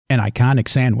an iconic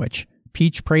sandwich,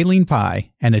 peach praline pie,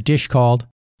 and a dish called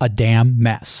a damn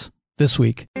mess. This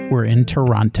week, we're in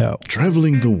Toronto.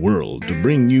 Traveling the world to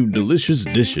bring you delicious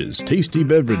dishes, tasty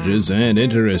beverages, and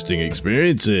interesting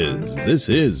experiences. This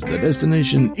is the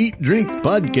Destination Eat Drink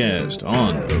Podcast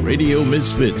on the Radio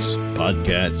Misfits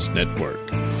Podcast Network.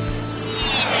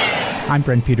 I'm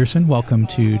Brent Peterson. Welcome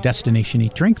to Destination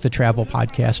Eat Drink, the travel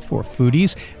podcast for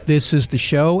foodies. This is the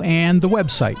show and the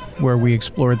website where we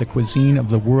explore the cuisine of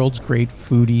the world's great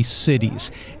foodie cities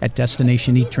at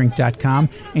destinationeatdrink.com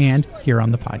and here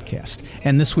on the podcast.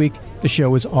 And this week, the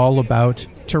show is all about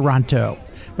Toronto.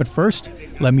 But first,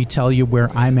 let me tell you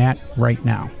where I'm at right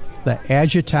now. The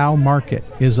Agitao Market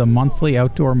is a monthly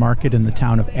outdoor market in the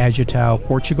town of Agitao,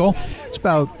 Portugal. It's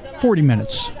about 40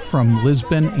 minutes from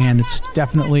Lisbon, and it's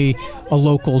definitely a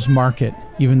locals market,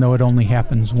 even though it only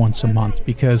happens once a month,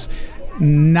 because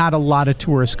not a lot of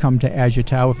tourists come to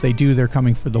Agitao. If they do, they're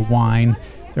coming for the wine.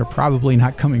 They're probably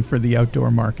not coming for the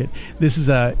outdoor market. This is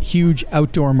a huge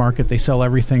outdoor market. They sell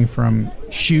everything from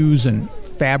shoes and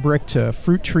fabric to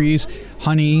fruit trees,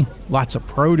 honey, lots of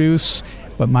produce.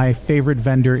 But my favorite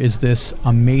vendor is this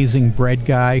amazing bread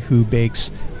guy who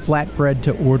bakes flatbread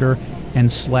to order and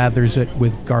slathers it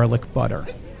with garlic butter.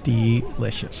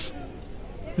 Delicious.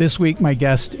 This week, my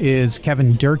guest is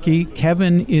Kevin Durkee.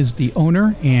 Kevin is the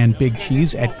owner and big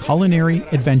cheese at Culinary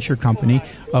Adventure Company,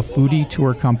 a foodie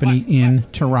tour company in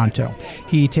Toronto.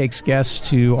 He takes guests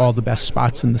to all the best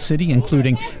spots in the city,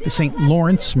 including the St.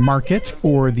 Lawrence Market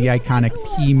for the iconic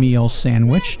pea meal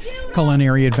sandwich.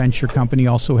 Culinary Adventure Company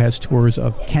also has tours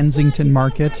of Kensington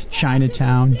Market,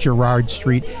 Chinatown, Gerrard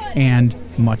Street, and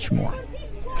much more.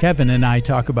 Kevin and I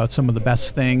talk about some of the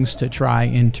best things to try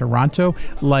in Toronto,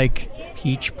 like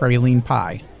peach praline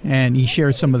pie. And he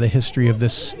shares some of the history of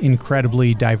this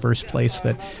incredibly diverse place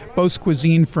that boasts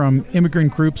cuisine from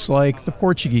immigrant groups like the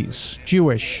Portuguese,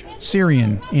 Jewish,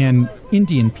 Syrian, and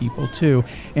Indian people, too.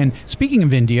 And speaking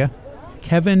of India,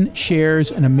 Kevin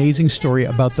shares an amazing story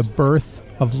about the birth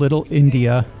of Little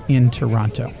India in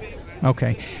Toronto.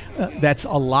 Okay, that's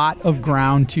a lot of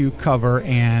ground to cover,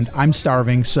 and I'm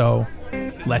starving, so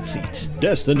let's eat.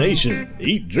 Destination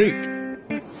Eat Drink.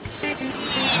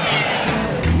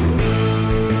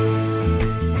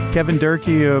 Kevin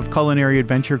Durkee of Culinary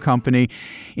Adventure Company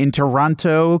in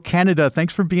Toronto, Canada.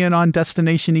 Thanks for being on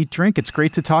Destination Eat Drink. It's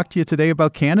great to talk to you today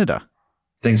about Canada.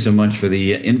 Thanks so much for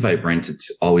the invite, Brent. It's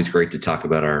always great to talk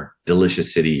about our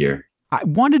delicious city here. I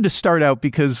wanted to start out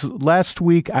because last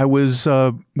week I was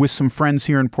with some friends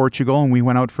here in Portugal and we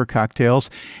went out for cocktails,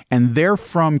 and they're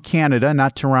from Canada,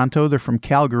 not Toronto. They're from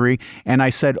Calgary. And I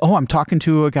said, I'm talking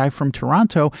to a guy from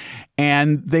Toronto.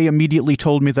 And they immediately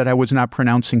told me that I was not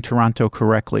pronouncing Toronto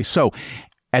correctly. So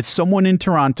as someone in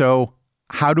Toronto,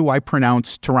 how do I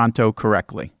pronounce Toronto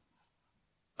correctly?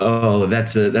 Oh,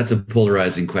 that's a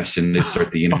polarizing question to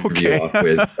start the interview off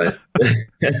with, but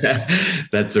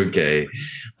that's okay.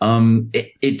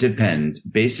 It depends.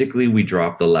 Basically, we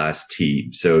drop the last T.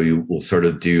 So you will sort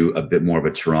of do a bit more of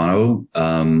a Toronto,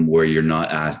 where you're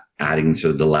not adding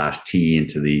sort of the last T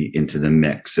into the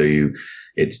mix. So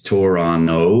it's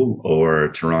Toronto or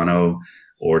Toronto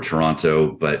or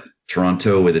Toronto, but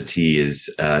Toronto with a T is,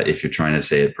 if you're trying to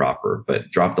say it proper,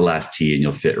 but drop the last T and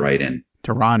you'll fit right in.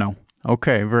 Toronto.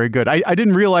 Okay, very good. I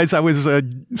didn't realize I was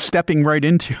stepping right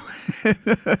into it.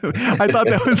 I thought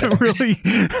that was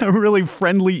a really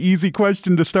friendly, easy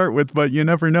question to start with, but you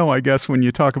never know, I guess, when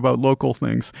you talk about local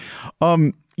things.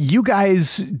 You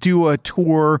guys do a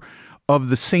tour of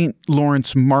the St.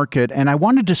 Lawrence Market, and I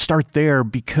wanted to start there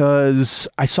because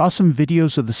I saw some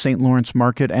videos of the St. Lawrence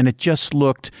Market, and it just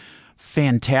looked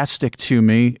fantastic to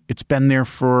me. It's been there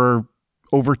for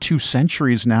over 2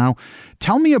 centuries now.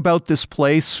 Tell me about this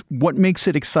place. What makes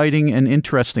it exciting and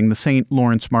interesting, the St.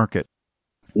 Lawrence Market?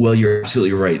 Well, you're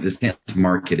absolutely right. The St. Lawrence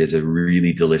Market is a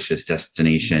really delicious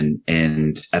destination.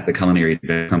 And at the Culinary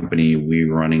Adventure Company,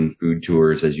 we're running food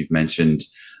tours, as you've mentioned,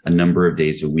 a number of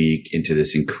days a week into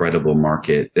this incredible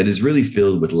market that is really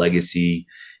filled with legacy.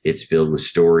 It's filled with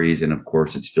stories. And of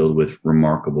course, it's filled with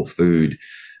remarkable food.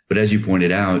 But as you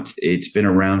pointed out, it's been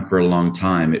around for a long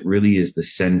time. It really is the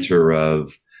center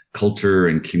of culture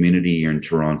and community here in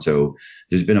Toronto.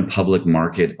 There's been a public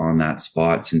market on that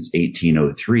spot since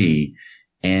 1803.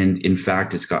 And in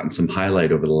fact, it's gotten some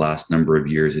highlight over the last number of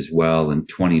years as well. In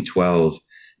 2012,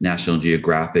 National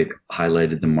Geographic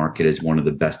highlighted the market as one of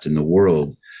the best in the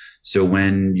world. So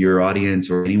when your audience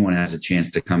or anyone has a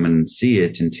chance to come and see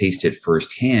it and taste it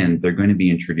firsthand, they're going to be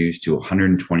introduced to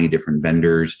 120 different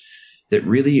vendors that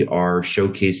really are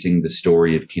showcasing the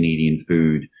story of Canadian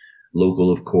food. Local,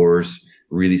 of course,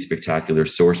 really spectacular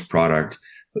source product,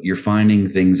 but you're finding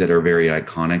things that are very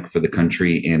iconic for the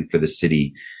country and for the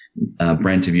city.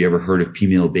 Brent, have you ever heard of pea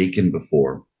meal bacon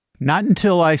before? Not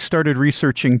until I started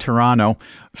researching Toronto.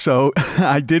 So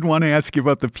I did want to ask you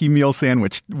about the pea meal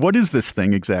sandwich. What is this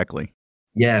thing exactly?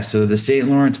 Yeah, so the St.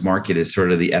 Lawrence market is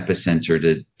sort of the epicenter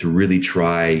to really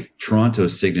try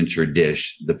Toronto's signature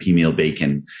dish, the pea meal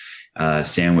bacon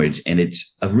sandwich. And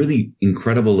it's a really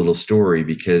incredible little story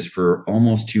because for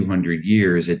almost 200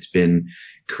 years, it's been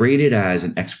created as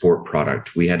an export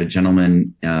product. We had a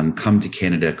gentleman come to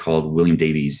Canada called William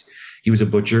Davies. He was a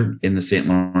butcher in the St.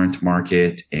 Lawrence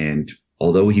market. And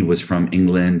although he was from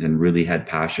England and really had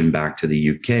passion back to the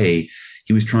UK,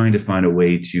 he was trying to find a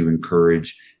way to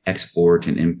encourage export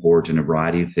and import and a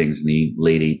variety of things in the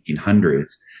late 1800s.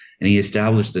 And he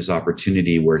established this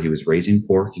opportunity where he was raising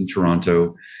pork in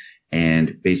Toronto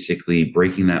and basically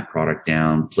breaking that product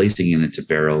down, placing it into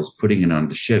barrels, putting it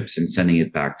onto ships and sending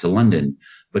it back to London.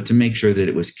 But to make sure that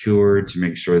it was cured, to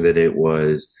make sure that it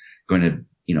was going to,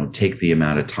 take the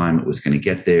amount of time it was going to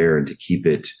get there and to keep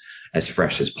it as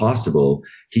fresh as possible,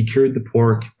 he cured the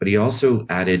pork, but he also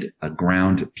added a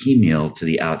ground pea meal to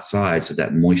the outside so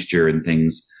that moisture and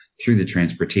things through the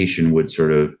transportation would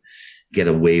sort of get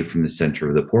away from the center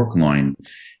of the pork loin.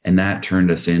 And that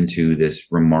turned us into this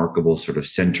remarkable sort of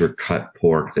center cut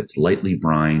pork that's lightly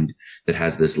brined, that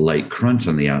has this light crunch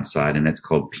on the outside, and it's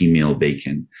called pea meal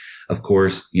bacon. Of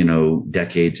course,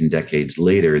 decades and decades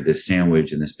later, this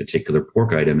sandwich and this particular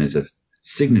pork item is a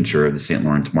signature of the St.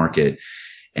 Lawrence market.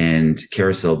 And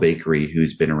Carousel Bakery,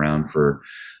 who's been around for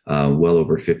well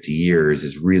over 50 years,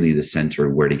 is really the center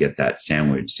of where to get that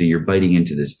sandwich. So you're biting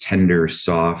into this tender,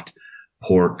 soft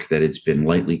pork that it's been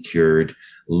lightly cured,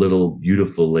 little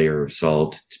beautiful layer of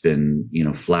salt. It's been,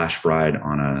 flash fried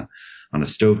on a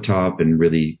stovetop and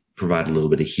really provide a little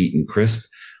bit of heat and crisp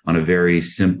on a very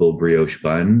simple brioche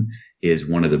bun is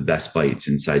one of the best bites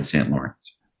inside St.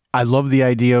 Lawrence. I love the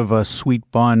idea of a sweet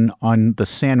bun on the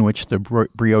sandwich, the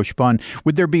brioche bun.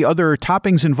 Would there be other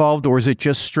toppings involved, or is it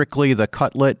just strictly the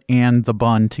cutlet and the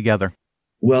bun together?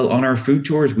 Well, on our food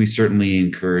tours, we certainly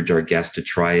encourage our guests to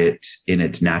try it in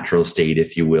its natural state,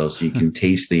 if you will, so you can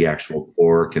taste the actual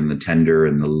pork and the tender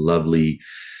and the lovely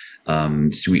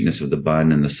sweetness of the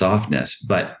bun and the softness.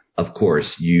 But of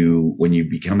course, when you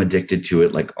become addicted to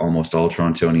it, like almost all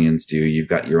Torontonians do, you've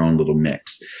got your own little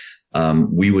mix.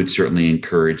 We would certainly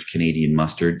encourage Canadian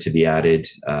mustard to be added,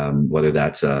 whether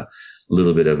that's a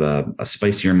little bit of a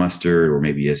spicier mustard or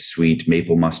maybe a sweet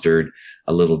maple mustard,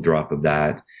 a little drop of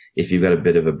that. If you've got a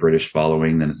bit of a British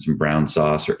following, then it's some brown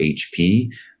sauce or HP,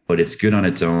 but it's good on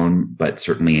its own, but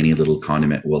certainly any little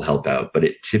condiment will help out. But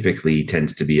it typically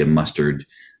tends to be a mustard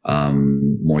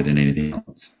more than anything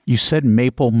else. You said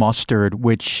maple mustard,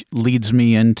 which leads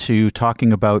me into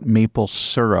talking about maple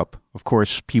syrup. Of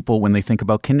course, people, when they think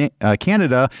about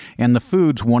Canada and the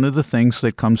foods, one of the things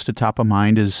that comes to top of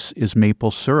mind is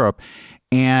maple syrup.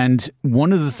 And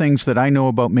one of the things that I know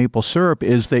about maple syrup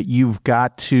is that you've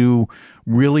got to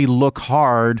really look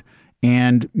hard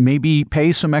and maybe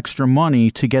pay some extra money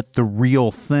to get the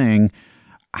real thing.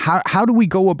 How do we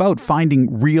go about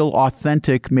finding real,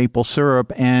 authentic maple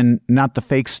syrup and not the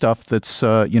fake stuff that's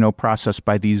processed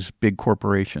by these big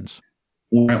corporations?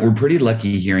 We're pretty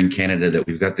lucky here in Canada that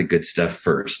we've got the good stuff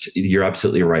first. You're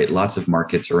absolutely right. Lots of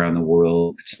markets around the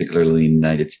world, particularly in the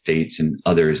United States and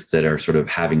others that are sort of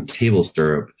having table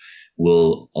syrup,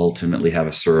 will ultimately have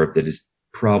a syrup that is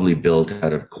probably built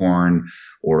out of corn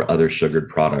or other sugared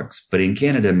products. But in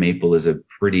Canada, maple is a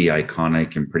pretty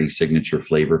iconic and pretty signature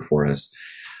flavor for us.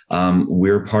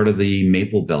 We're part of the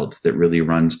maple belt that really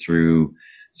runs through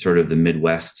sort of the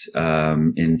Midwest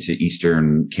into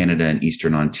Eastern Canada and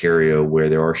Eastern Ontario, where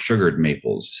there are sugared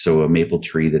maples. So a maple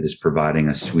tree that is providing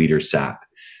a sweeter sap.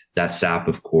 That sap,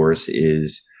 of course,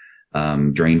 is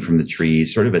drained from the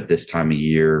trees sort of at this time of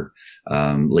year,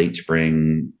 late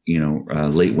spring,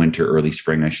 late winter, early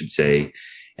spring, I should say.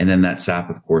 And then that sap,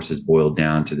 of course, is boiled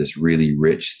down to this really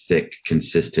rich, thick,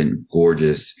 consistent,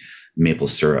 gorgeous maple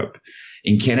syrup.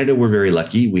 In Canada, we're very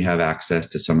lucky. We have access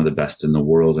to some of the best in the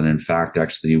world. And in fact,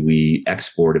 actually, we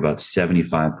export about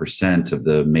 75% of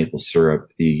the maple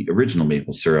syrup, the original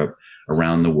maple syrup,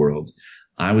 around the world.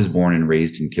 I was born and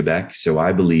raised in Quebec, so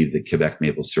I believe that Quebec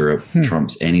maple syrup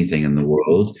trumps anything in the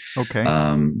world. Okay.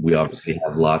 We obviously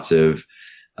have lots of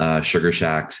sugar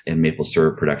shacks and maple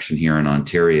syrup production here in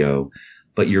Ontario,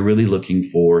 but you're really looking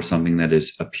for something that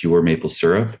is a pure maple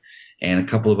syrup. And a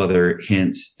couple of other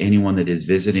hints, anyone that is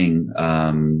visiting,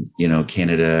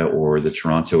 Canada or the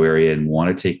Toronto area and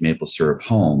want to take maple syrup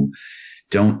home,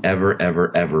 don't ever,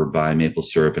 ever, ever buy maple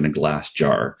syrup in a glass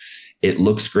jar. It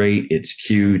looks great. It's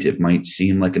cute. It might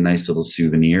seem like a nice little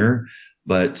souvenir,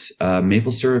 But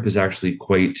maple syrup is actually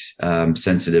quite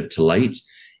sensitive to light,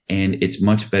 and it's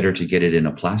much better to get it in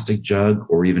a plastic jug,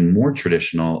 or even more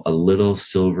traditional, a little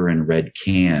silver and red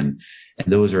can. And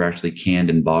those are actually canned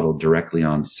and bottled directly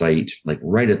on site, like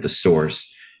right at the source.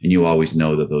 And you always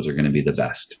know that those are going to be the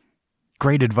best.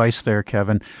 Great advice there,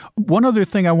 Kevin. One other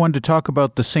thing I wanted to talk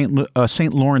about the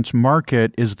St. Lawrence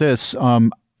market is this.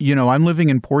 I'm living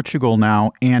in Portugal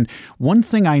now, and one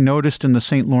thing I noticed in the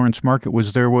St. Lawrence market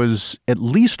was there was at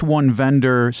least one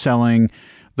vendor selling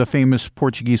the famous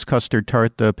Portuguese custard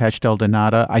tart, the pastel de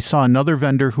nata. I saw another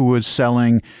vendor who was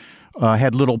selling,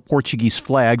 had little Portuguese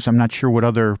flags. I'm not sure what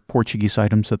other Portuguese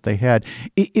items that they had.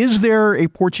 Is there a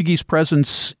Portuguese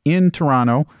presence in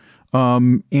Toronto?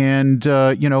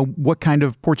 What kind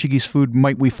of Portuguese food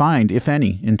might we find, if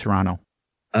any, in Toronto?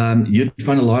 You'd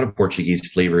find a lot of Portuguese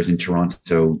flavors in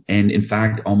Toronto, and in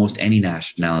fact, almost any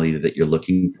nationality that you're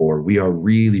looking for. We are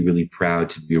really, really proud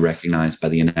to be recognized by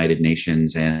the United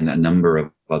Nations and a number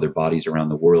of other bodies around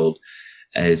the world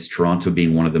as Toronto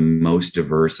being one of the most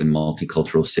diverse and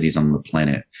multicultural cities on the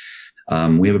planet.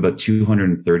 We have about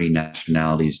 230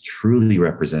 nationalities truly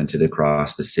represented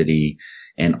across the city,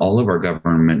 and all of our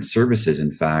government services,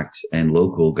 in fact, and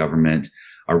local government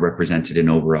are represented in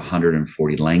over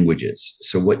 140 languages.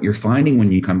 So what you're finding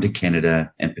when you come to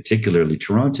Canada, and particularly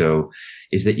Toronto,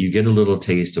 is that you get a little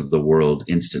taste of the world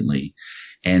instantly.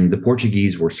 And the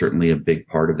Portuguese were certainly a big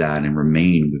part of that and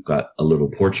remain. We've got a little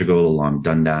Portugal along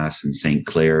Dundas and St.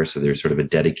 Clair. So there's sort of a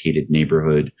dedicated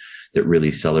neighborhood that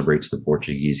really celebrates the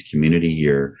Portuguese community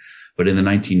here. But in the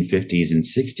 1950s and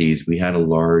 60s, we had a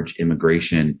large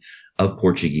immigration of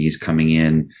Portuguese coming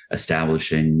in,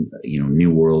 establishing, new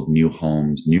world, new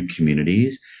homes, new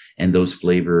communities, and those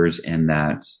flavors and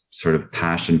that sort of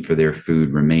passion for their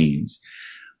food remains.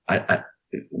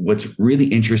 What's really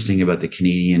interesting about the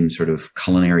Canadian sort of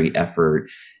culinary effort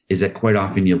is that quite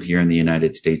often you'll hear in the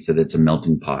United States that it's a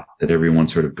melting pot, that everyone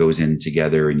sort of goes in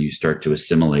together and you start to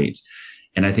assimilate.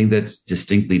 And I think that's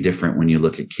distinctly different when you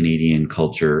look at Canadian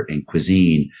culture and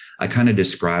cuisine. I kind of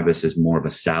describe us as more of a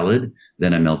salad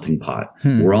than a melting pot.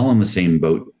 We're all in the same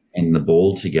boat in the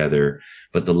bowl together,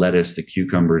 but the lettuce, the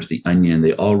cucumbers, the onion,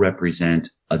 they all represent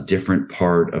a different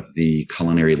part of the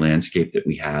culinary landscape that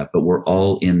we have, but we're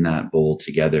all in that bowl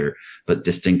together. But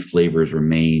distinct flavors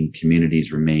remain,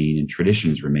 communities remain, and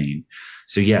traditions remain.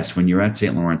 So yes, when you're at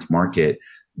St. Lawrence Market,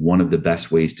 one of the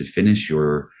best ways to finish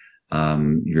your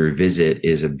visit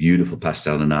is a beautiful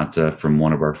pastel de nata from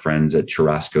one of our friends at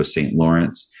Churrasco St.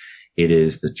 Lawrence. It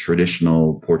is the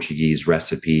traditional Portuguese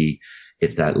recipe.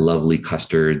 It's that lovely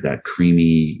custard, that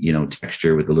creamy,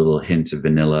 texture with a little hint of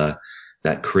vanilla,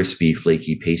 that crispy,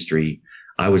 flaky pastry.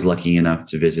 I was lucky enough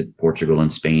to visit Portugal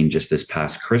and Spain just this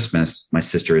past Christmas. My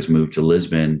sister has moved to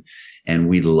Lisbon and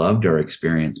we loved our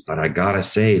experience. But I gotta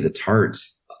say, the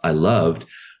tarts I loved,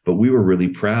 but we were really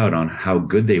proud on how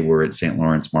good they were at St.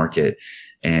 Lawrence Market.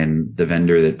 And the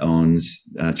vendor that owns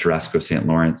Churrasco St.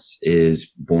 Lawrence is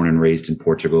born and raised in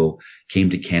Portugal,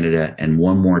 came to Canada, and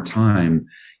one more time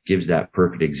gives that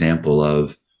perfect example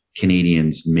of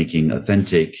Canadians making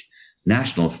authentic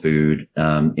national food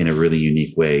in a really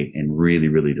unique way and really,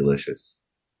 really delicious.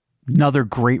 Another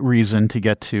great reason to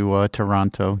get to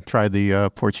Toronto. Try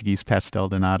the Portuguese pastel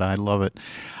de nata. I love it.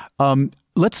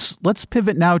 Let's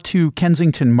pivot now to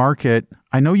Kensington Market.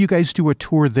 I know you guys do a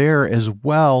tour there as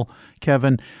well,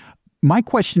 Kevin. My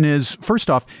question is, first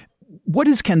off, what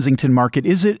is Kensington Market?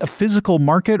 Is it a physical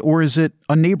market or is it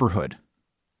a neighborhood?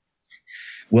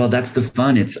 Well, that's the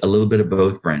fun. It's a little bit of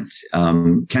both, Brent.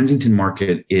 Kensington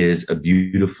Market is a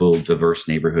beautiful, diverse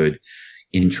neighborhood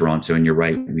in Toronto. And you're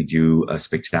right, we do a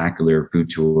spectacular food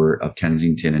tour of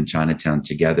Kensington and Chinatown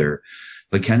together.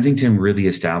 But Kensington really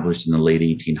established in the late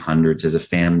 1800s as a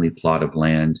family plot of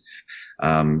land.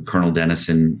 Colonel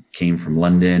Denison came from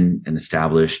London and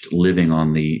established living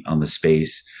on the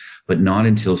space, but not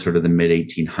until sort of the mid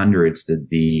 1800s did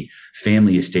the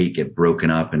family estate get broken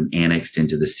up and annexed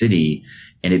into the city,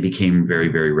 and it became very,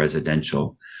 very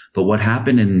residential. But what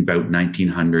happened in about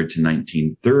 1900 to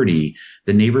 1930,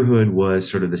 the neighborhood was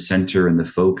sort of the center and the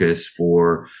focus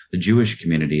for the Jewish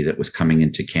community that was coming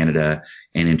into Canada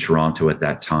and in Toronto at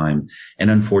that time. And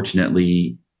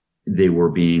unfortunately, they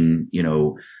were being,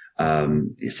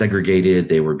 segregated.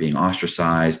 They were being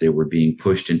ostracized. They were being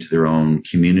pushed into their own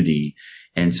community.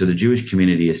 And so the Jewish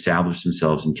community established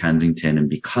themselves in Kensington. And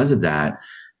because of that,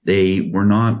 they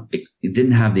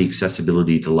didn't have the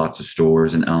accessibility to lots of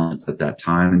stores and outlets at that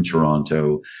time in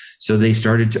Toronto. So they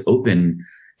started to open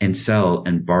and sell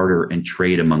and barter and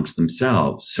trade amongst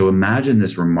themselves. So imagine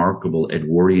this remarkable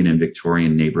Edwardian and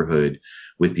Victorian neighborhood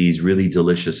with these really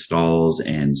delicious stalls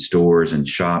and stores and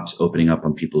shops opening up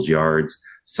on people's yards,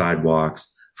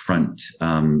 sidewalks, fronts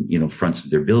of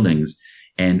their buildings.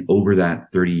 And over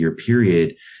that 30-year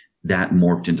period, that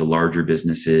morphed into larger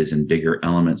businesses and bigger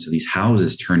elements. So these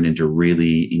houses turned into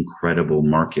really incredible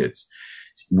markets.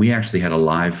 We actually had a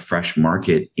live fresh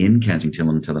market in Kensington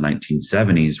until the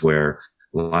 1970s where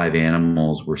live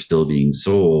animals were still being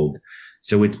sold.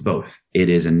 So it's both. It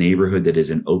is a neighborhood that is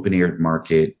an open air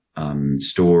market,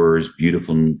 stores,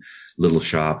 beautiful little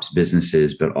shops,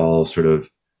 businesses, but all sort of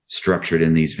structured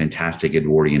in these fantastic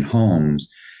Edwardian homes.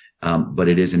 But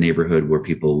it is a neighborhood where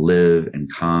people live and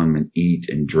come and eat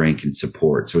and drink and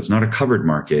support. So it's not a covered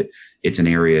market. It's an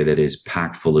area that is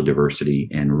packed full of diversity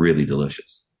and really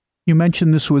delicious. You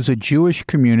mentioned this was a Jewish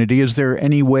community. Is there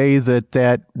any way that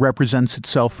that represents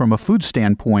itself from a food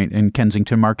standpoint in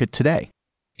Kensington Market today?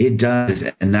 It does.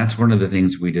 And that's one of the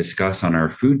things we discuss on our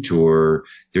food tour.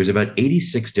 There's about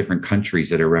 86 different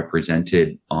countries that are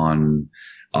represented on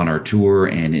our tour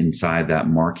and inside that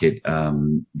market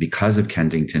because of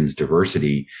Kensington's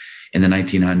diversity. In the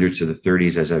 1900s to the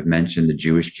 30s, as I've mentioned, the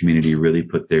Jewish community really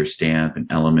put their stamp and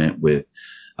element with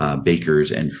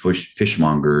bakers and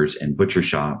fishmongers and butcher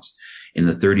shops. In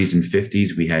the 30s and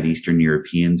 50s, we had Eastern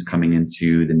Europeans coming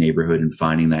into the neighborhood and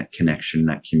finding that connection,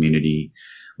 that community.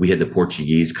 We had the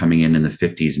Portuguese coming in the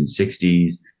 50s and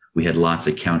 60s. We had lots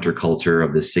of counterculture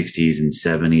of the 60s and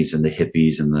 70s and the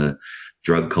hippies and the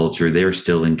drug culture. They're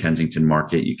still in Kensington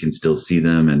Market. You can still see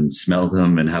them and smell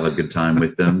them and have a good time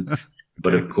with them.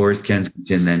 But of course,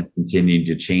 Kensington then continued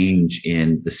to change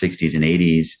in the 60s and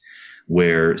 80s,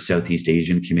 where Southeast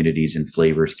Asian communities and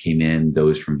flavors came in,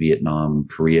 those from Vietnam,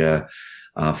 Korea,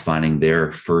 finding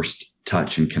their first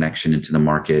touch and connection into the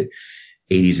market.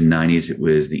 80s and 90s, it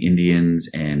was the Indians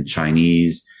and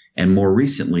Chinese. And more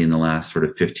recently, in the last sort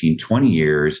of 15, 20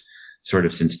 years, sort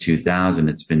of since 2000,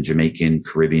 it's been Jamaican,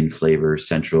 Caribbean flavors,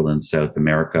 Central and South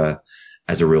America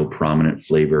as a real prominent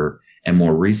flavor. And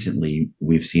more recently,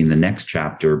 we've seen the next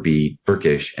chapter be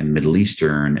Turkish and Middle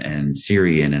Eastern and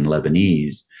Syrian and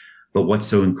Lebanese. But what's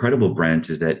so incredible, Brent,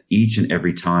 is that each and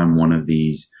every time one of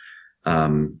these,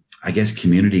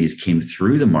 communities came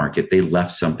through the market, they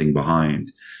left something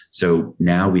behind. So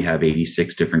now we have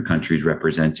 86 different countries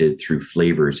represented through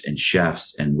flavors and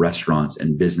chefs and restaurants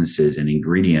and businesses and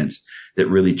ingredients that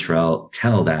really tell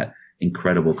that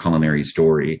incredible culinary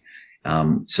story.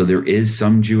 So there is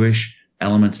some Jewish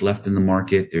elements left in the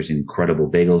market. There's an incredible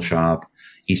bagel shop,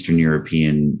 Eastern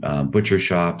European butcher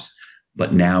shops.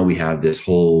 But now we have this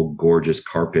whole gorgeous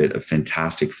carpet of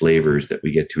fantastic flavors that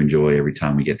we get to enjoy every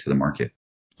time we get to the market.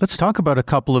 Let's talk about a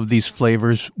couple of these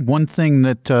flavors. One thing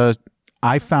that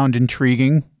I found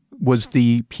intriguing was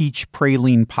the peach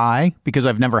praline pie, because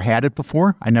I've never had it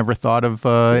before. I never thought of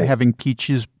having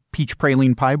peach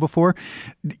praline pie before.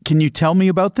 Can you tell me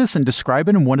about this and describe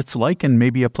it and what it's like and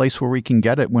maybe a place where we can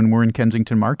get it when we're in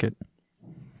Kensington Market?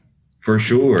 For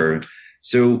sure.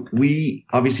 So we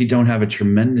obviously don't have a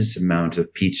tremendous amount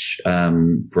of peach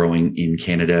growing in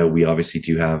Canada. We obviously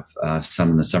do have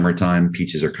some in the summertime.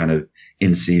 Peaches are kind of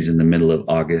in season the middle of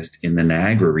August in the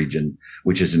Niagara region,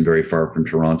 which isn't very far from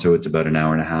Toronto. It's about an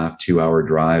hour and a half, 2-hour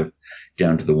drive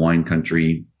down to the wine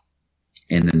country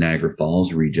in the Niagara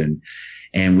Falls region.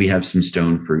 And we have some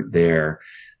stone fruit there.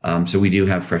 So we do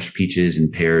have fresh peaches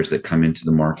and pears that come into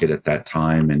the market at that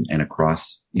time and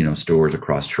across, stores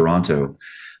across Toronto.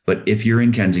 But if you're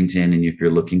in Kensington and if you're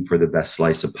looking for the best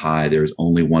slice of pie, there's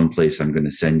only one place I'm going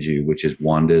to send you, which is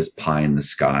Wanda's Pie in the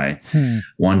Sky.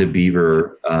 Wanda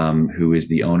Beaver, who is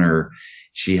the owner,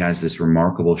 she has this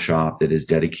remarkable shop that is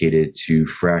dedicated to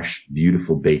fresh,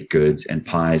 beautiful baked goods, and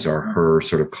pies are her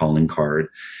sort of calling card.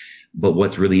 But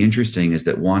what's really interesting is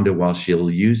that Wanda, while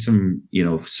she'll use some,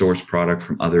 source product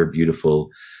from other beautiful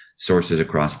sources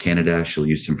across Canada, she'll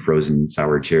use some frozen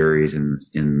sour cherries in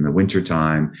the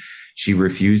wintertime. She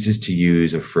refuses to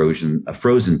use a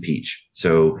frozen peach.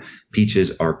 So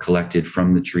peaches are collected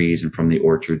from the trees and from the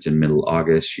orchards in middle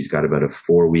August. She's got about a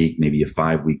 4-week, maybe a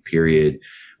 5-week period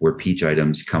where peach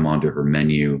items come onto her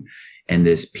menu. And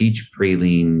this peach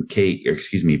praline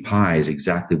pie is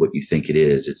exactly what you think it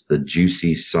is. It's the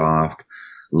juicy, soft,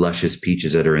 luscious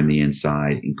peaches that are in the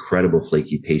inside, incredible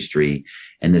flaky pastry,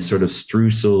 and this sort of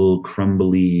streusel,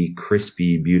 crumbly,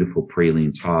 crispy, beautiful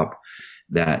praline top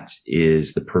that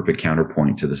is the perfect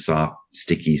counterpoint to the soft,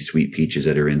 sticky, sweet peaches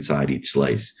that are inside each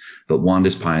slice. But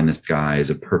Wanda's Pie in the Sky is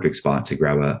a perfect spot to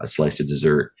grab a slice of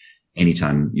dessert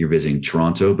anytime you're visiting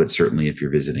Toronto, but certainly if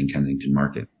you're visiting Kensington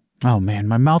Market. Oh man,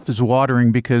 my mouth is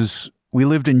watering because We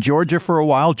lived in Georgia for a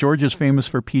while. Georgia's famous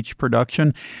for peach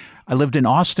production. I lived in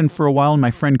Austin for a while, and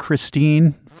my friend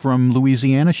Christine from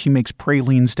Louisiana, she makes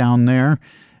pralines down there.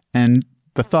 And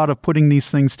the thought of putting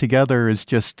these things together is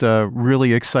just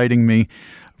really exciting me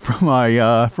from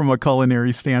a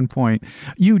culinary standpoint.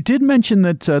 You did mention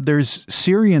that there's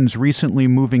Syrians recently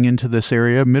moving into this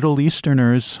area, Middle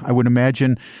Easterners, I would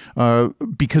imagine,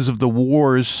 because of the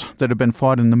wars that have been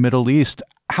fought in the Middle East.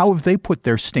 How have they put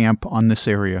their stamp on this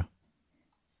area?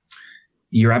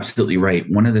 You're absolutely right.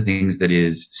 One of the things that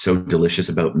is so delicious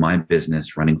about my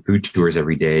business, running food tours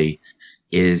every day,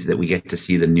 is that we get to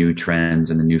see the new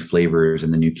trends and the new flavors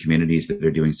and the new communities that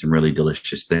are doing some really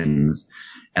delicious things.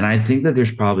 And I think that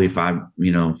there's probably five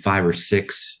or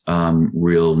six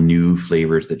real new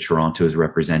flavors that Toronto is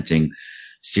representing: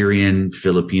 Syrian,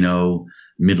 Filipino,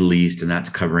 Middle East, and that's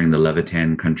covering the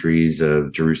Levant countries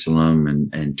of Jerusalem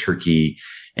and Turkey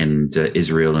and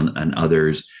Israel and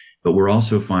others. But we're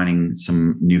also finding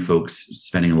some new folks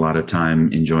spending a lot of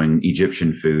time enjoying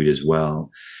Egyptian food as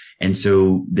well. And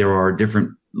so there are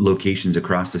different locations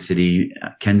across the city.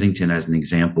 Kensington, as an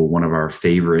example, one of our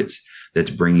favorites that's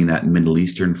bringing that Middle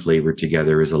Eastern flavor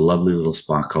together is a lovely little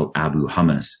spot called Abu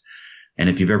Hummus. And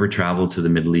if you've ever traveled to the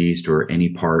Middle East or any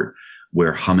part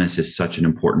where hummus is such an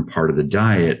important part of the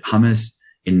diet, hummus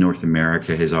in North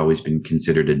America has always been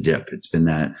considered a dip. It's been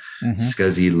that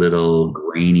scuzzy little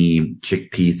grainy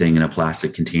chickpea thing in a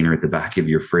plastic container at the back of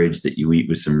your fridge that you eat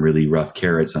with some really rough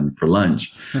carrots on for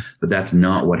lunch. But that's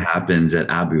not what happens at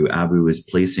Abu. Abu is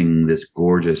placing this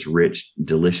gorgeous, rich,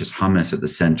 delicious hummus at the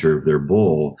center of their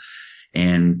bowl.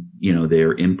 And,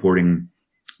 they're importing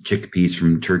chickpeas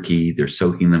from Turkey. They're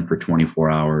soaking them for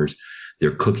 24 hours.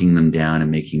 They're cooking them down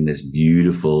and making this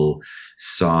beautiful,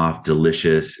 soft,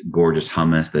 delicious, gorgeous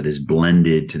hummus that is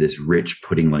blended to this rich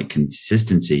pudding-like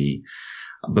consistency.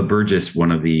 But Burgess,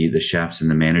 one of the chefs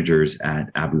and the managers at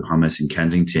Abu Hummus in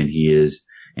Kensington, he is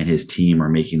and his team are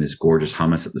making this gorgeous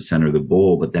hummus at the center of the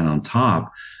bowl. But then on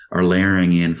top are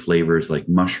layering in flavors like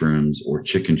mushrooms or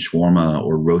chicken shawarma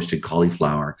or roasted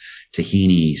cauliflower,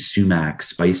 tahini, sumac,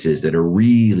 spices that are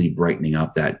really brightening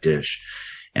up that dish.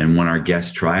 And when our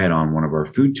guests try it on one of our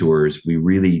food tours, we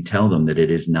really tell them that it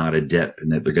is not a dip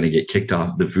and that they're going to get kicked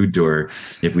off the food tour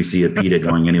if we see a pita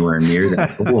going anywhere near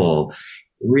that bowl.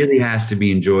 It really has to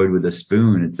be enjoyed with a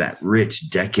spoon. It's that rich,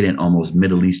 decadent, almost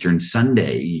Middle Eastern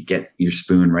sundae. You get your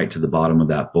spoon right to the bottom of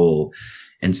that bowl.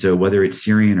 And so whether it's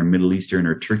Syrian or Middle Eastern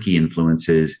or Turkey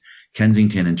influences,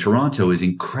 Kensington and Toronto is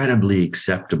incredibly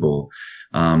accepting,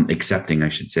 I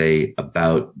should say,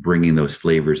 about bringing those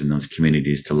flavors and those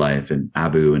communities to life. And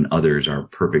Abu and others are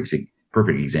perfect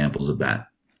examples of that.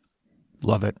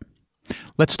 Love it.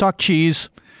 Let's talk cheese.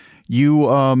 You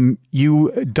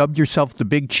dubbed yourself the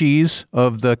big cheese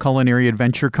of the Culinary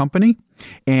Adventure Company,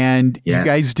 and you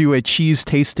guys do a cheese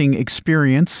tasting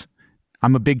experience.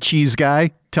 I'm a big cheese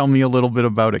guy. Tell me a little bit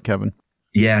about it, Kevin.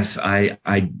 Yes, I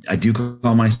do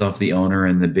call myself the owner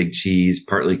and the big cheese,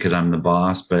 partly because I'm the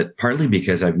boss, but partly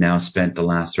because I've now spent the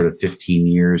last sort of 15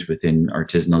 years within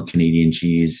artisanal Canadian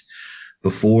cheese.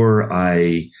 Before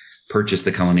I purchased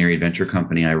the Culinary Adventure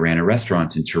Company, I ran a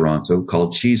restaurant in Toronto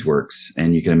called Cheeseworks.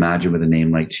 And you can imagine with a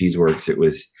name like Cheeseworks, it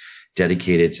was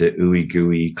dedicated to ooey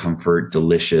gooey, comfort,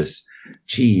 delicious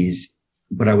cheese.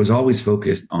 But I was always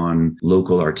focused on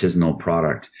local artisanal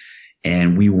product.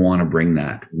 And we want to bring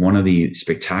that. One of the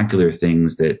spectacular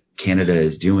things that Canada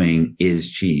is doing is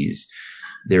cheese.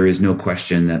 There is no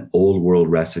question that old world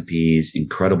recipes,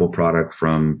 incredible product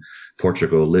from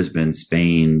Portugal, Lisbon,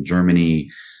 Spain, Germany,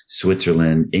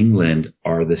 Switzerland, England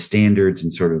are the standards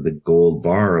and sort of the gold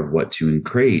bar of what to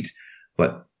create.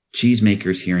 But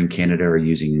cheesemakers here in Canada are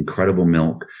using incredible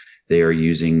milk. They are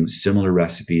using similar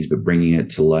recipes, but bringing it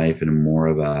to life in a more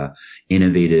of a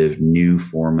innovative, new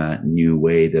format, new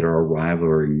way that are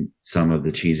rivaling some of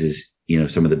the cheeses,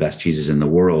 some of the best cheeses in the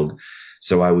world.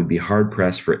 So I would be hard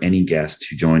pressed for any guest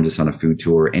who joins us on a food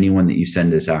tour, anyone that you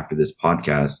send us after this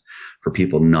podcast, for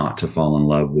people not to fall in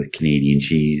love with Canadian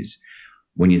cheese.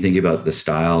 When you think about the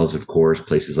styles, of course,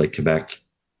 places like Quebec,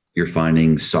 you're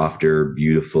finding softer,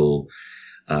 beautiful,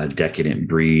 decadent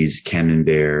bries,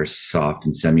 camembert, soft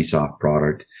and semi-soft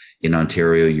product. In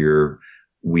Ontario,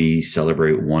 we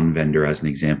celebrate one vendor as an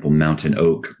example, Mountain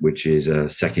Oak, which is a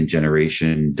second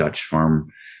generation Dutch farm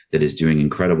that is doing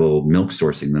incredible milk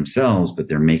sourcing themselves, but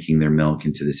they're making their milk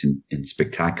into this in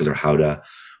spectacular Gouda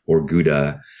or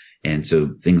Gouda. And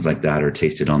so things like that are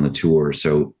tasted on the tour.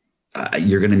 So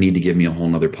you're going to need to give me a whole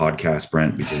nother podcast,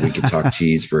 Brent, because we could talk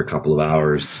cheese for a couple of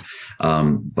hours.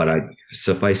 But I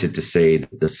suffice it to say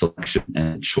that the selection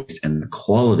and choice and the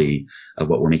quality of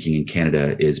what we're making in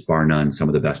Canada is bar none some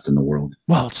of the best in the world.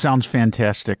 Well, it sounds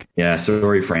fantastic. Yeah,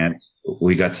 sorry, Fran.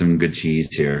 We got some good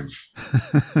cheese here.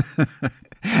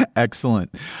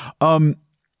 Excellent.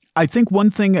 I think one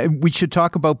thing we should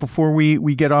talk about before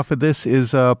we get off of this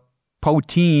is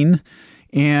poutine,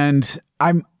 and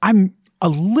I'm a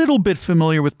little bit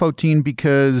familiar with poutine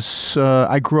because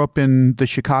I grew up in the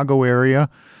Chicago area.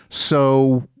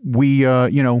 So we,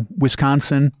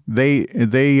 Wisconsin, they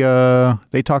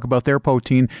talk about their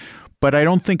poutine, but I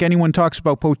don't think anyone talks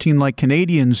about poutine like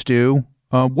Canadians do.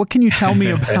 What can you tell me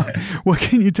about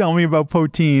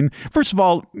poutine? First of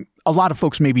all, a lot of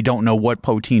folks maybe don't know what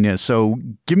poutine is. So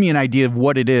give me an idea of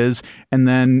what it is, and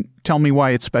then tell me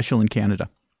why it's special in Canada.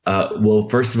 Well,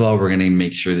 first of all, we're going to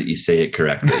make sure that you say it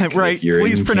correctly. Right.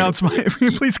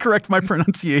 Please correct my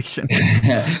pronunciation.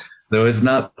 So it's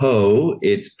not po,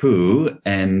 it's poo,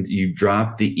 and you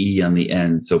drop the E on the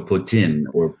end. So poutine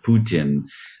or Putin.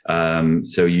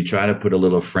 So you try to put a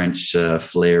little French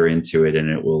flair into it, and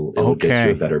it will get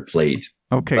you a better plate.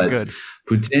 Okay, but good.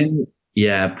 Poutine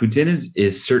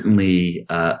is certainly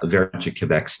very much a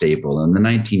Quebec staple. In the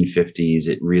 1950s,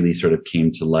 it really sort of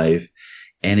came to life,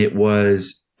 and it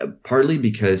was partly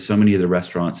because so many of the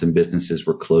restaurants and businesses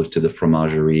were close to the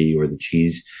fromagerie or the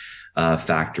cheese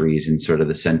factories in sort of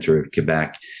the center of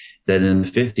Quebec, that in the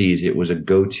 50s, it was a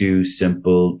go-to,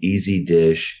 simple, easy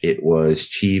dish. It was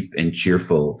cheap and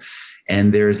cheerful.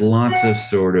 And there's lots of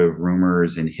sort of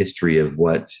rumors and history of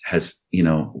what has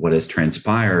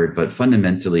transpired. But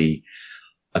fundamentally,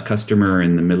 a customer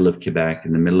in the middle of Quebec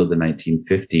in the middle of the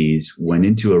 1950s went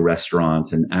into a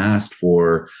restaurant and asked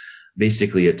for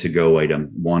basically a to-go item,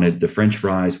 wanted the French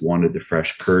fries, wanted the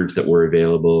fresh curds that were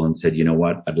available, and said, you know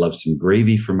what, I'd love some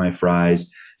gravy for my fries.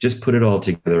 Just put it all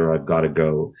together. I've got to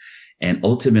go. And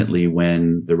ultimately,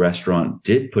 when the restaurant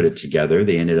did put it together,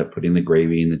 they ended up putting the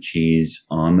gravy and the cheese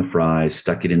on the fries,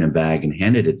 stuck it in a bag, and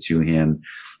handed it to him.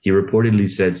 He reportedly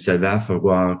said, "Ça va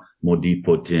falloir maudit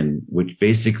poutine," which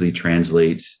basically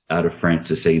translates out of French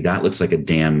to say, that looks like a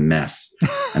damn mess.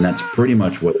 And that's pretty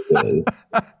much what it is.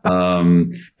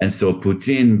 And so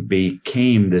poutine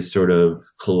became this sort of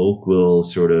colloquial,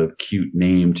 sort of cute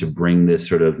name to bring this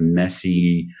sort of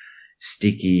messy,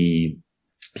 sticky,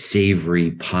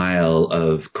 savory pile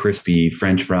of crispy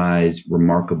French fries,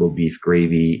 remarkable beef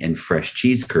gravy, and fresh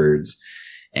cheese curds.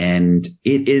 And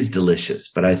it is delicious,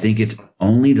 but I think it's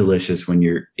only delicious when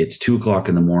it's 2:00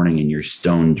 in the morning and you're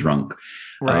stone drunk.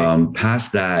 Right.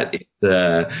 Past that,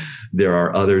 there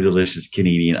are other delicious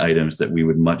Canadian items that we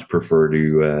would much prefer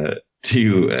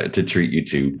to treat you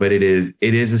to, but it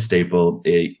is a staple.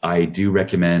 I do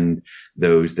recommend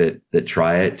those that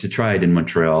try it in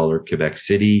Montreal or Quebec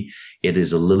City. It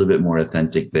is a little bit more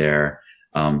authentic there.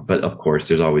 But of course,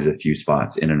 there's always a few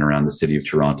spots in and around the city of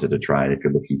Toronto to try it if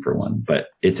you're looking for one. But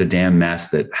it's a damn mess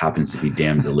that happens to be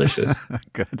damn delicious.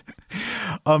 Good.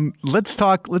 Let's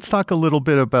talk a little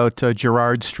bit about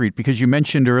Gerrard Street, because you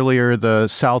mentioned earlier the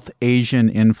South Asian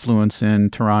influence in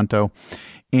Toronto.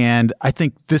 And I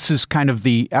think this is kind of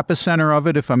the epicenter of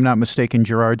it, if I'm not mistaken,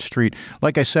 Gerrard Street.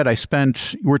 Like I said,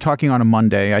 we're talking on a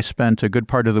Monday. I spent a good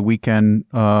part of the weekend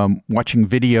watching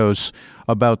videos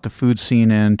about the food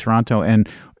scene in Toronto. And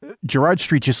Gerrard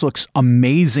Street just looks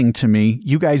amazing to me.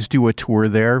 You guys do a tour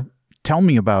there. Tell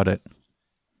me about it.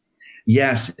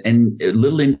 Yes. And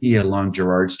Little India along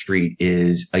Gerrard Street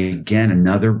is, again,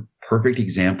 another perfect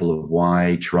example of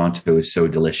why Toronto is so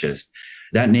delicious.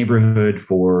 That neighborhood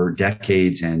for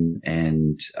decades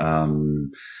and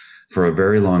for a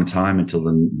very long time until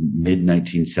the mid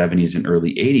 1970s and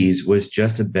early 80s was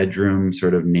just a bedroom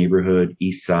sort of neighborhood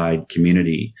East Side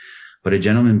community. But a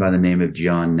gentleman by the name of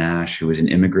John Nash, who was an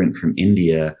immigrant from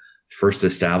India, first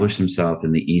established himself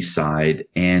in the East Side,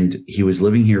 and he was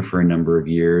living here for a number of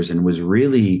years and was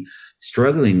really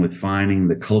struggling with finding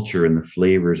the culture and the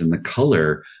flavors and the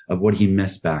color of what he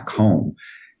missed back home.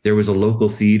 There was a local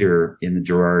theater in the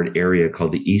Gerrard area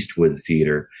called the Eastwood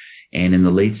Theater. And in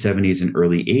the late 70s and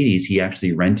early 80s, he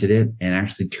actually rented it and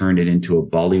actually turned it into a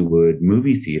Bollywood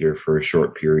movie theater for a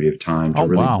short period of time to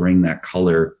really bring that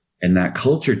color and that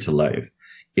culture to life.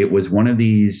 It was one of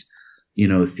these,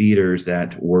 theaters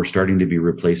that were starting to be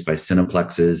replaced by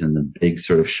cineplexes and the big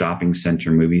sort of shopping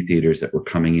center movie theaters that were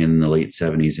coming in the late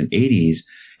 70s and 80s.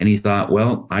 And he thought,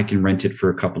 well, I can rent it for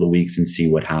a couple of weeks and see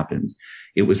what happens.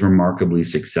 It was remarkably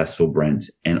successful, Brent.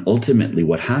 And ultimately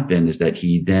what happened is that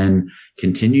he then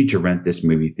continued to rent this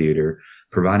movie theater,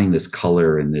 providing this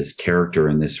color and this character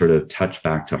and this sort of touch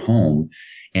back to home.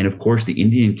 And of course, the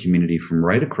Indian community from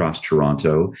right across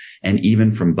Toronto and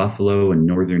even from Buffalo and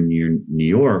northern New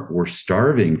York were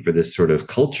starving for this sort of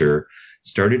culture,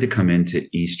 started to come into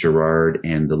East Girard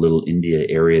and the Little India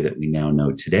area that we now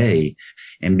know today.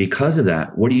 And because of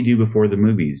that, what do you do before the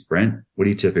movies, Brent? What do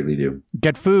you typically do?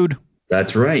 Get food.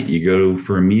 That's right. You go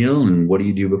for a meal, and what do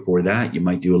you do before that? You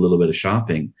might do a little bit of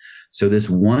shopping. So this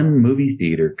one movie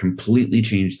theater completely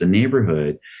changed the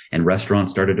neighborhood, and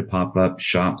restaurants started to pop up,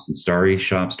 shops and starry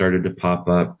shops started to pop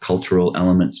up, cultural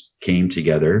elements came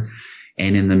together.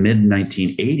 And in the mid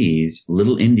 1980s,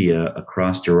 Little India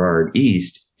across Girard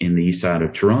East in the east side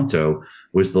of Toronto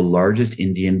was the largest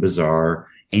Indian bazaar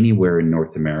anywhere in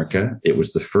North America. It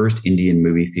was the first Indian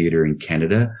movie theater in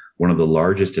Canada, one of the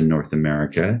largest in North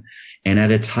America. And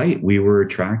at its height, we were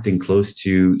attracting close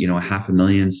to,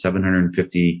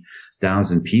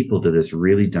 500,750,000 people to this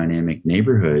really dynamic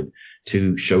neighborhood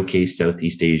to showcase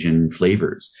Southeast Asian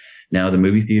flavors. Now, the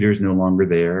movie theater is no longer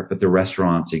there, but the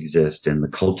restaurants exist, and the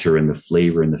culture and the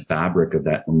flavor and the fabric of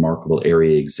that remarkable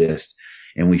area exist.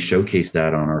 And we showcase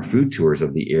that on our food tours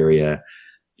of the area,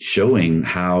 showing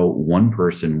how one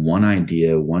person, one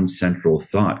idea, one central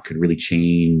thought could really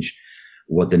change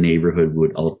what the neighborhood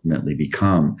would ultimately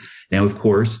become. Now, of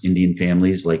course, Indian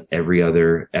families, like every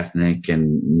other ethnic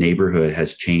and neighborhood,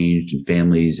 has changed, and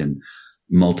families and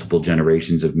multiple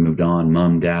generations have moved on.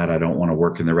 Mom, dad, I don't want to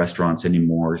work in the restaurants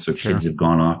anymore. So Sure. Kids have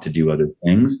gone off to do other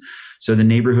things. So the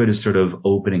neighborhood is sort of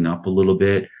opening up a little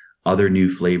bit. Other new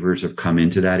flavors have come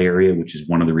into that area, which is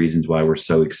one of the reasons why we're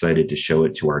so excited to show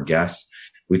it to our guests.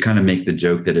 We kind of make the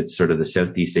joke that it's sort of the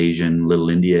Southeast Asian Little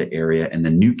India area and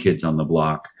the new kids on the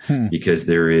block, because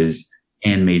there is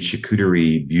handmade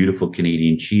charcuterie, beautiful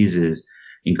Canadian cheeses,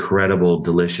 incredible,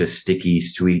 delicious, sticky,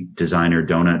 sweet designer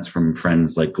donuts from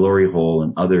friends like Glory Hole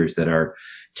and others that are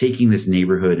taking this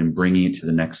neighborhood and bringing it to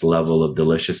the next level of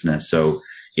deliciousness. So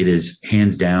it is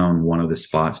hands down one of the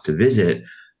spots to visit.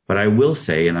 But I will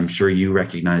say, and I'm sure you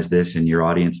recognize this and your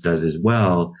audience does as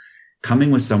well,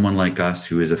 coming with someone like us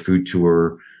who is a food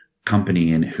tour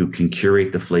company and who can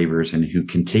curate the flavors and who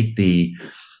can take the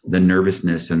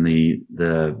nervousness and making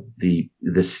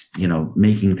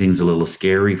things a little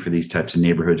scary for these types of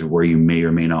neighborhoods where you may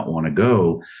or may not want to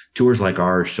go. Tours like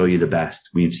ours show you the best.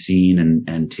 We've seen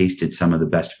and tasted some of the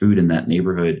best food in that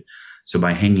neighborhood. So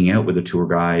by hanging out with a tour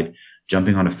guide,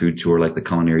 jumping on a food tour like the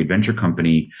Culinary Adventure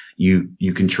Company, you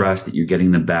can trust that you're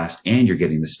getting the best and you're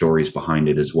getting the stories behind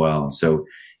it as well. So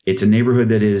it's a neighborhood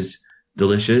that is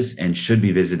delicious and should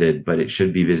be visited, but it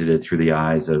should be visited through the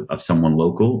eyes of someone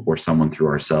local or someone through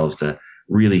ourselves to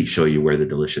really show you where the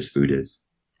delicious food is.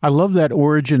 I love that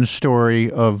origin story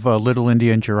of Little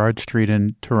India and Girard Street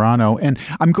in Toronto. And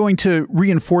I'm going to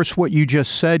reinforce what you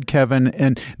just said, Kevin,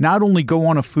 and not only go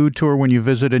on a food tour when you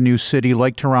visit a new city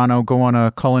like Toronto, go on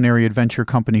a Culinary Adventure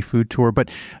Company food tour, but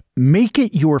make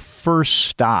it your first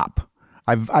stop.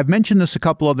 I've mentioned this a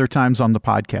couple other times on the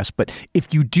podcast, but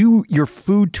if you do your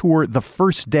food tour the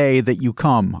first day that you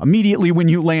come, immediately when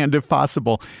you land, if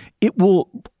possible, it will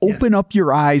open up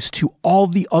your eyes to all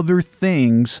the other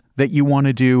things that you want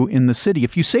to do in the city.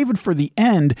 If you save it for the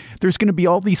end, there's going to be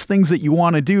all these things that you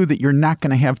want to do that you're not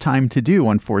going to have time to do,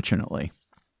 unfortunately.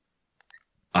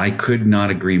 I could not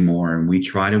agree more. And we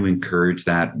try to encourage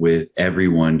that with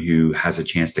everyone who has a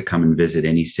chance to come and visit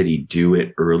any city. Do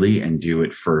it early and do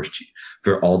it first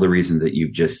for all the reasons that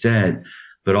you've just said.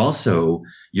 But also,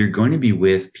 you're going to be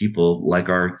with people like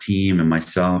our team and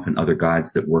myself and other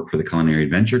guides that work for the Culinary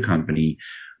Adventure Company.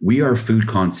 We are food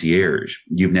concierge.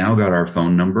 You've now got our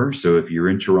phone number. So if you're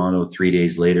in Toronto 3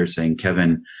 days later saying,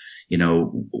 Kevin,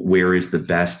 where is the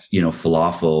best,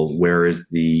 falafel? Where is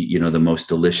the most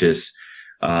delicious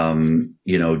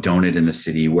donut in the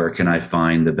city? Where can I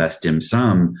find the best dim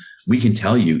sum? We can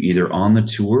tell you either on the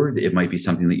tour. It might be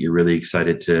something that you're really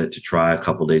excited to try a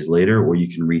couple days later, or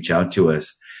you can reach out to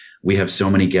us. We have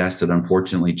so many guests that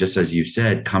unfortunately, just as you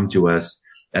said, come to us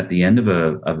at the end of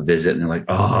a visit and they're like,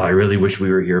 oh, I really wish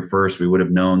we were here first. We would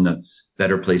have known the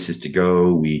better places to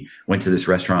go. We went to this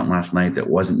restaurant last night that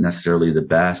wasn't necessarily the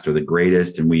best or the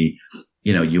greatest. And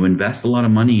you invest a lot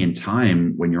of money and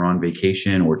time when you're on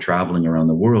vacation or traveling around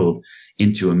the world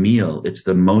into a meal. It's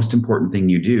the most important thing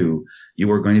you do.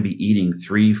 You are going to be eating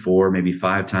 3, 4, maybe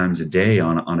 5 times a day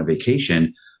on a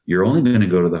vacation. You're only going to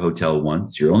go to the hotel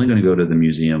once. You're only going to go to the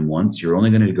museum once. You're only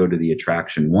going to go to the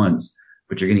attraction once,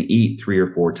 but you're going to eat 3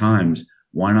 or 4 times.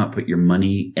 Why not put your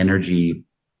money, energy,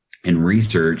 and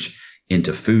research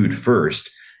into food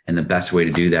first? And the best way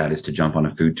to do that is to jump on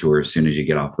a food tour as soon as you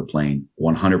get off the plane.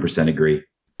 100% agree.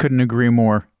 Couldn't agree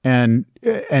more. And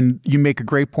you make a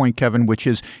great point, Kevin, which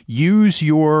is use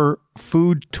your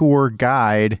food tour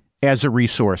guide as a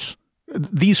resource.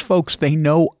 These folks, they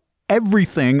know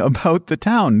everything about the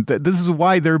town. This is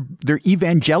why they're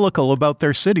evangelical about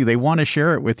their city. They want to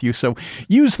share it with you. So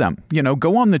use them,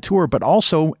 go on the tour, but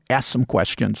also ask some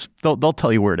questions. They'll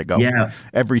tell you where to go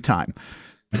every time.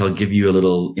 I'll give you a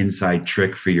little inside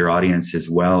trick for your audience as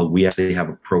well. We actually have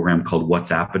a program called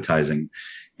What's Appetizing,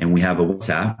 and we have a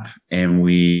WhatsApp, and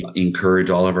we encourage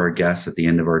all of our guests at the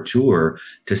end of our tour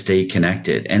to stay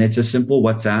connected. And it's a simple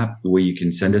WhatsApp where you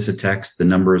can send us a text. The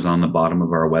number is on the bottom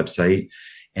of our website.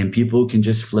 And people can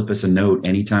just flip us a note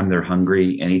anytime they're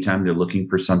hungry, anytime they're looking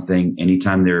for something,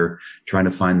 anytime they're trying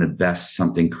to find the best,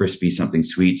 something crispy, something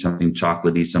sweet, something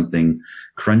chocolatey, something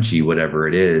crunchy, whatever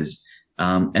it is.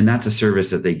 And that's a service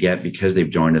that they get because they've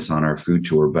joined us on our food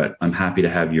tour. But I'm happy to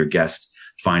have your guests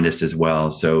find us as well.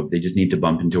 So they just need to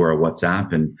bump into our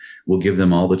WhatsApp, and we'll give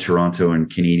them all the Toronto and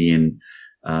Canadian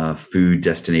food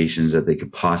destinations that they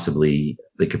could possibly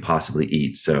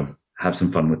eat. So have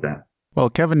some fun with that. Well,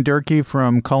 Kevin Durkee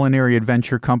from Culinary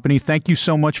Adventure Company, thank you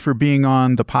so much for being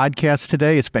on the podcast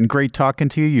today. It's been great talking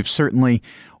to you. You've certainly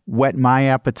whet my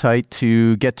appetite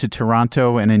to get to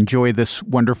Toronto and enjoy this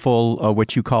wonderful,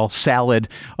 what you call salad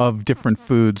of different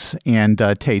foods and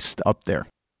taste up there.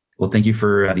 Well, thank you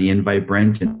for the invite,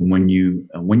 Brent. And when you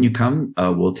come,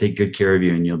 we'll take good care of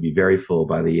you, and you'll be very full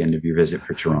by the end of your visit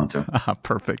for Toronto.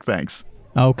 Perfect. Thanks.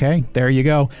 Okay, there you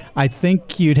go. I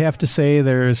think you'd have to say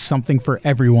there's something for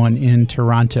everyone in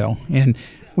Toronto. And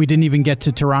we didn't even get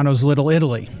to Toronto's Little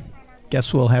Italy.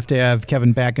 Guess we'll have to have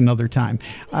Kevin back another time.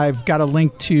 I've got a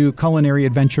link to Culinary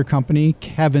Adventure Company,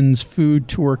 Kevin's food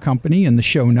tour company, in the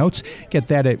show notes. Get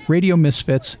that at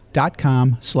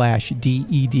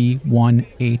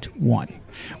radiomisfits.com/DED181.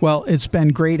 Well, it's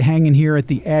been great hanging here at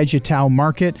the Agitao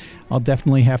Market. I'll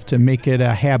definitely have to make it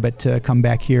a habit to come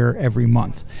back here every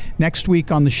month. Next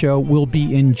week on the show, we'll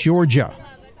be in Georgia.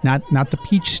 Not the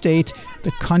Peach State,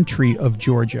 the country of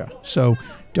Georgia. So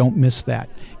don't miss that.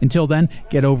 Until then,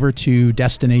 get over to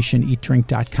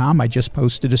destinationeatdrink.com. I just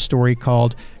posted a story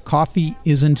called Coffee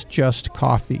Isn't Just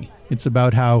Coffee. It's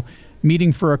about how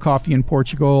meeting for a coffee in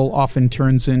Portugal often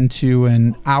turns into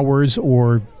an hours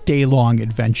or day-long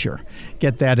adventure.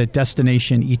 Get that at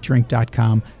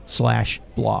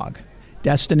destinationeatdrink.com/blog.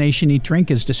 Destination Eat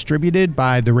Drink is distributed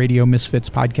by the Radio Misfits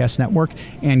Podcast Network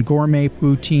and gourmet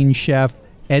poutine chef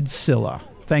Ed Silla.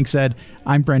 Thanks, Ed.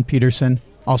 I'm Brent Peterson.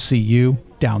 I'll see you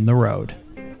down the road.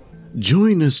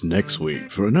 Join us next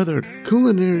week for another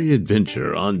culinary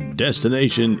adventure on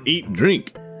Destination Eat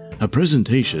Drink, a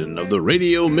presentation of the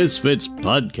Radio Misfits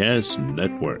Podcast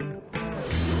Network.